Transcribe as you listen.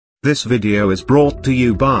This video is brought to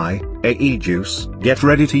you by Juice. Get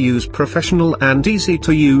ready to use professional and easy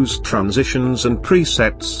to use transitions and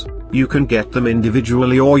presets. You can get them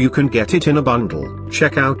individually or you can get it in a bundle.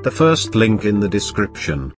 Check out the first link in the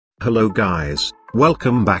description. Hello guys,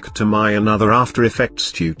 welcome back to my another After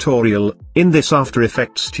Effects tutorial. In this After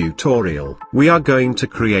Effects tutorial, we are going to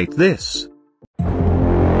create this.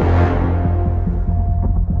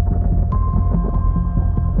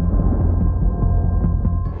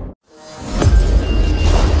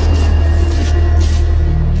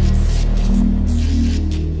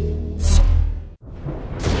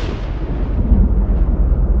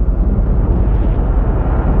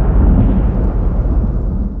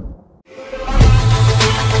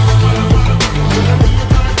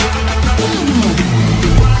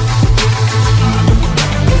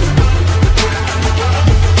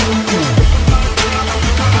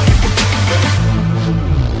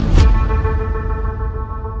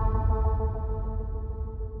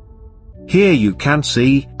 Here you can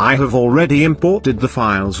see, I have already imported the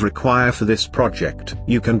files required for this project.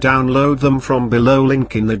 You can download them from below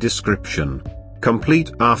link in the description. Complete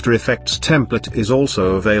After Effects template is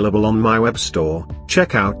also available on my web store,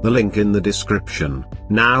 check out the link in the description.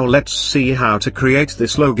 Now let's see how to create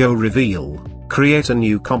this logo reveal. Create a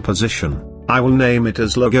new composition, I will name it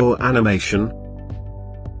as logo animation.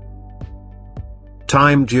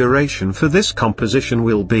 Time duration for this composition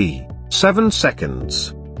will be 7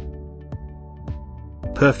 seconds.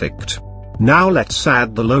 Perfect. Now let's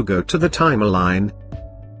add the logo to the timeline.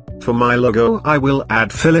 For my logo I will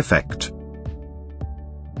add fill effect.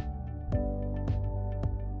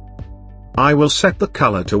 I will set the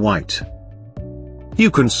color to white.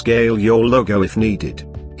 You can scale your logo if needed.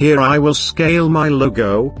 Here I will scale my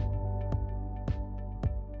logo.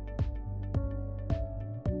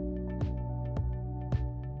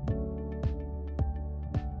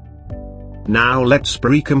 Now let's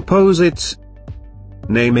recompose it.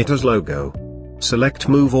 Name it as logo. Select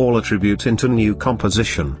move all attribute into new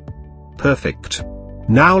composition. Perfect.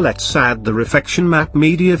 Now let's add the reflection map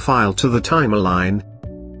media file to the timeline.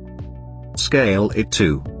 Scale it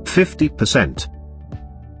to 50%.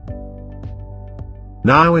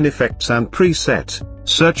 Now in effects and preset,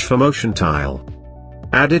 search for motion tile.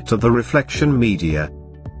 Add it to the reflection media.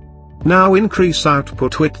 Now increase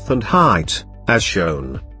output width and height, as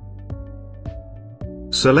shown.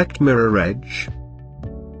 Select mirror edge.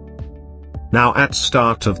 Now at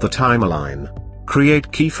start of the timeline,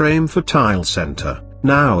 create keyframe for tile center.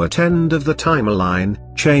 Now at end of the timeline,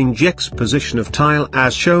 change X position of tile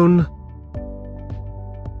as shown.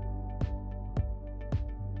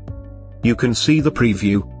 You can see the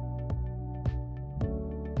preview.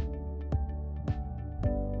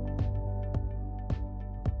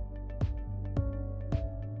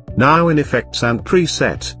 Now in effects and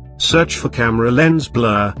preset, search for camera lens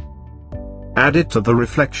blur. Add it to the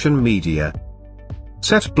reflection media.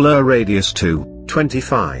 Set blur radius to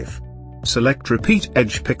 25. Select repeat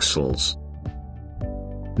edge pixels.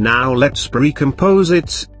 Now let's recompose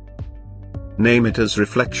it. Name it as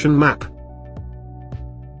reflection map.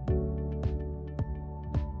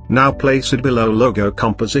 Now place it below logo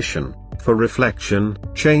composition. For reflection,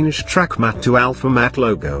 change track matte to alpha matte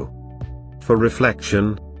logo. For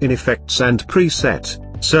reflection, in effects and preset,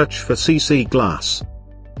 search for CC glass.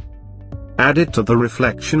 Add it to the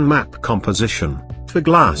reflection map composition. For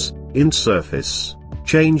glass, in surface,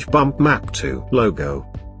 change bump map to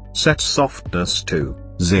logo. Set softness to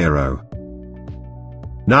 0.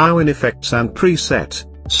 Now in effects and preset,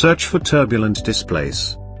 search for turbulent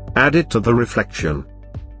displace. Add it to the reflection.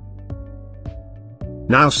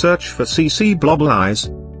 Now search for CC blob eyes,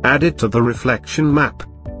 add it to the reflection map.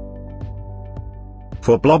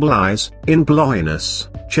 For blob eyes, in blobiness,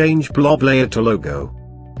 change blob layer to logo.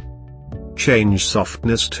 Change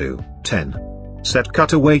softness to 10. Set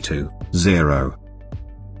cutaway to 0.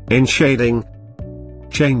 In shading,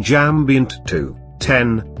 change ambient to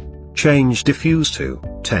 10. Change diffuse to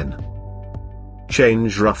 10.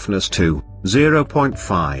 Change roughness to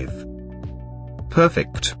 0.5.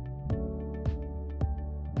 Perfect.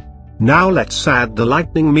 Now let's add the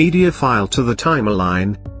lightning media file to the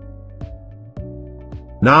timeline.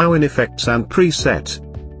 Now in effects and preset,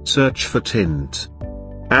 search for tint.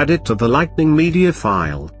 Add it to the lightning media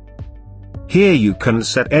file. Here you can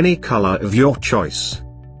set any color of your choice.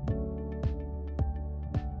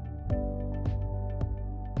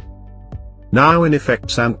 Now in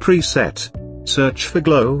effects and preset, search for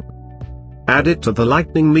glow. Add it to the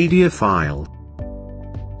lightning media file.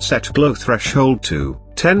 Set glow threshold to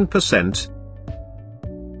 10%.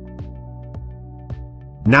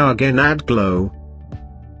 Now again add glow.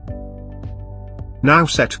 Now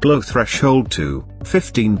set glow threshold to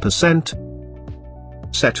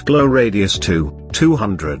 15%. Set glow radius to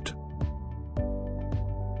 200.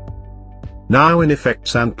 Now in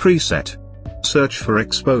Effects and Preset, search for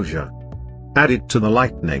exposure. Add it to the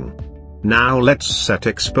lightning. Now let's set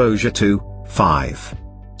exposure to 5.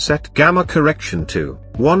 Set gamma correction to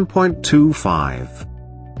 1.25.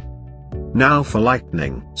 Now for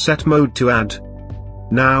lightning, set mode to add.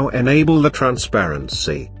 Now enable the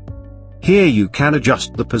transparency. Here you can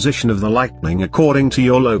adjust the position of the lightning according to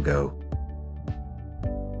your logo.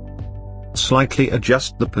 Slightly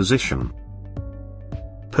adjust the position.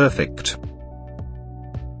 Perfect.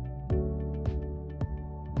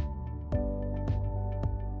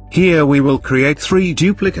 Here we will create 3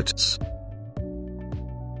 duplicates.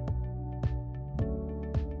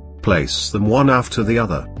 Place them one after the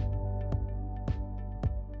other.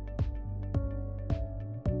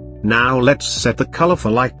 Now let's set the color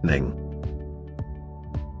for lightning.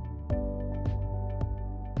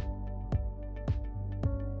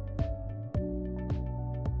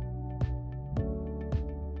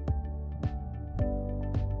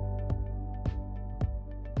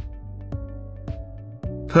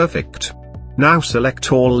 Perfect. Now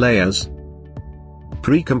select all layers.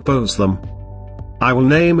 Pre-compose them. I will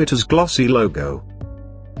name it as Glossy Logo.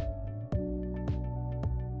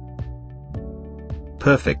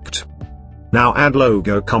 Perfect. Now add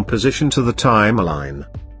logo composition to the timeline.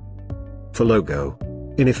 For logo,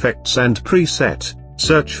 in Effects and Preset,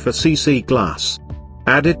 search for CC Glass.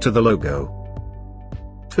 Add it to the logo.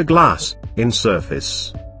 For glass, in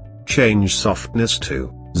Surface, change softness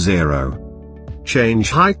to 0. Change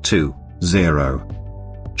height to 0.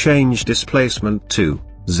 Change displacement to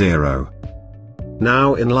 0.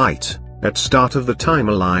 Now in light, at start of the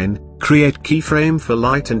timeline, create keyframe for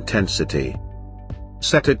light intensity.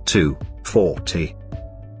 Set it to 40.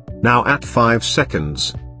 Now at 5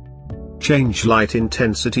 seconds. Change light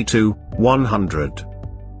intensity to 100.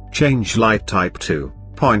 Change light type to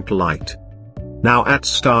point light. Now at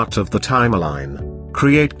start of the timeline,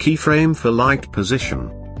 create keyframe for light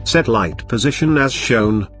position. Set light position as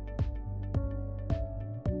shown.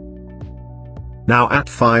 Now at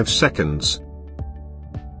 5 seconds.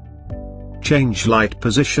 Change light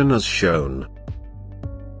position as shown.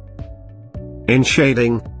 In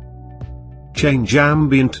shading, change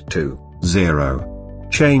ambient to 0.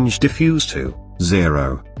 Change diffuse to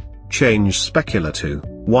 0. Change specular to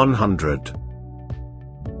 100.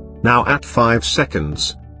 Now at 5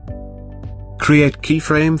 seconds. Create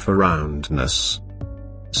keyframe for roundness.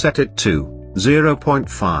 Set it to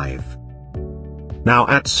 0.5. Now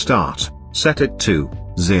at start, set it to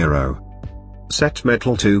 0. Set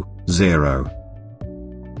metal to 0.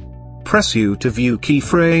 Press U to view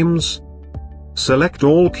keyframes. Select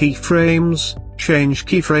all keyframes, change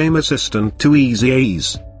keyframe assistant to Easy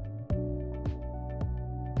Ease.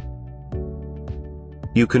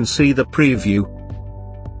 You can see the preview.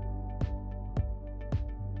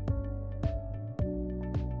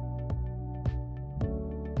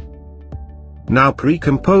 Now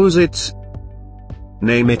pre-compose it.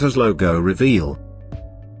 Name it as Logo Reveal.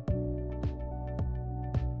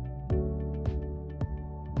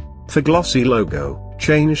 For Glossy Logo,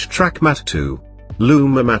 change Track Matte to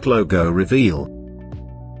Luma Matte Logo Reveal.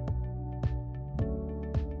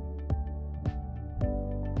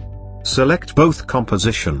 Select both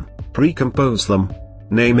composition, pre-compose them,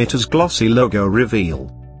 name it as Glossy Logo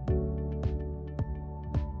Reveal.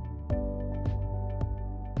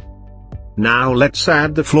 Now let's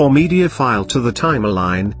add the floor media file to the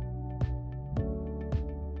timeline.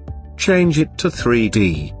 Change it to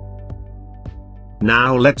 3D.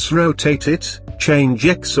 Now let's rotate it, change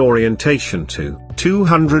X orientation to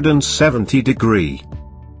 270 degree.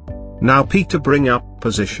 Now P to bring up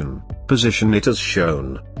position, position it as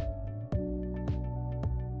shown.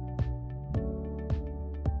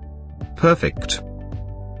 Perfect.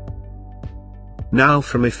 Now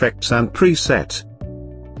from Effects and Preset,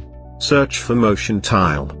 search for Motion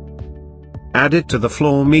Tile. Add it to the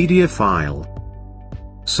floor media file.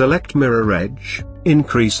 Select Mirror Edge,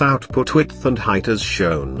 increase output width and height as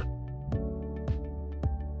shown.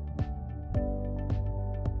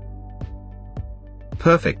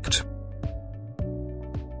 Perfect.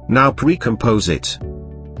 Now pre-compose it.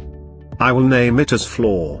 I will name it as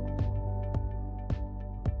Floor.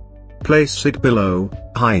 Place it below,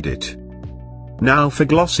 hide it. Now for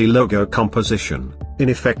Glossy Logo composition, in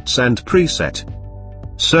Effects and Preset.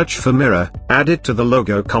 Search for Mirror, add it to the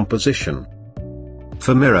logo composition.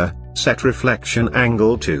 For Mirror, set reflection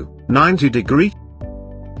angle to 90 degree.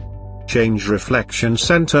 Change reflection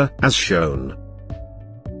center as shown.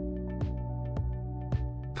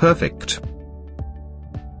 Perfect.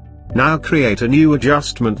 Now create a new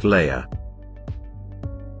adjustment layer.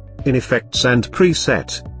 In Effects and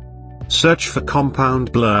Preset, search for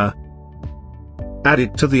Compound Blur. Add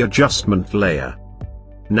it to the adjustment layer.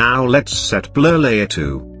 Now let's set Blur Layer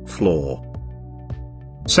to Floor.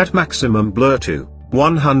 Set Maximum Blur to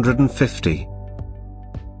 150.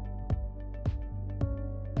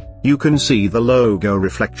 You can see the logo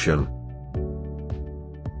reflection.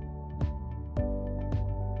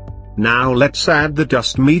 Now let's add the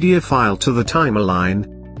dust media file to the timeline.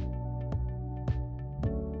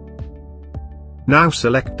 Now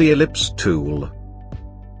select the ellipse tool.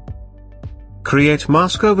 Create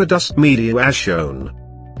mask over dust media as shown.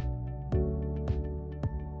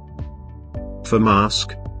 For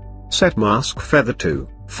mask, set mask feather to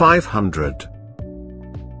 500.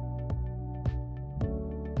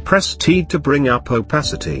 Press T to bring up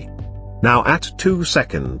opacity. Now at 2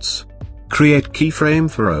 seconds. Create keyframe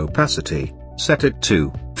for opacity, set it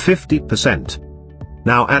to 50%.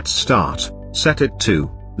 Now at start, set it to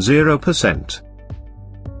 0%.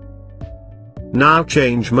 Now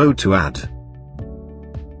change mode to add.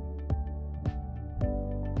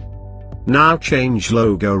 Now change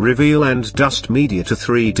logo reveal and dust media to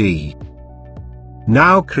 3D.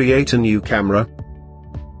 Now create a new camera.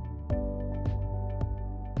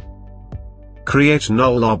 Create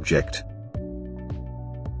null object.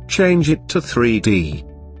 Change it to 3D.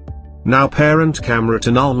 Now parent camera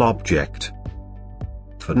to null object.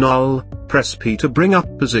 For null, press P to bring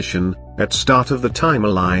up position. At start of the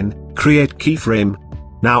timeline, create keyframe.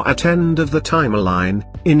 Now at end of the timeline,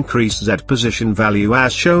 increase Z position value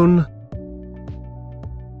as shown.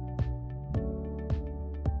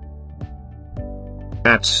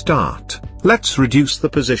 At start, let's reduce the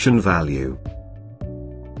position value.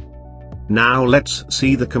 Now let's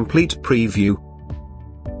see the complete preview.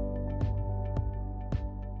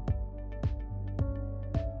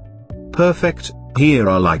 Perfect, here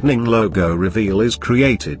our lightning logo reveal is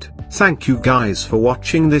created. Thank you guys for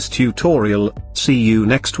watching this tutorial, see you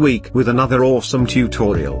next week with another awesome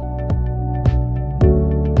tutorial.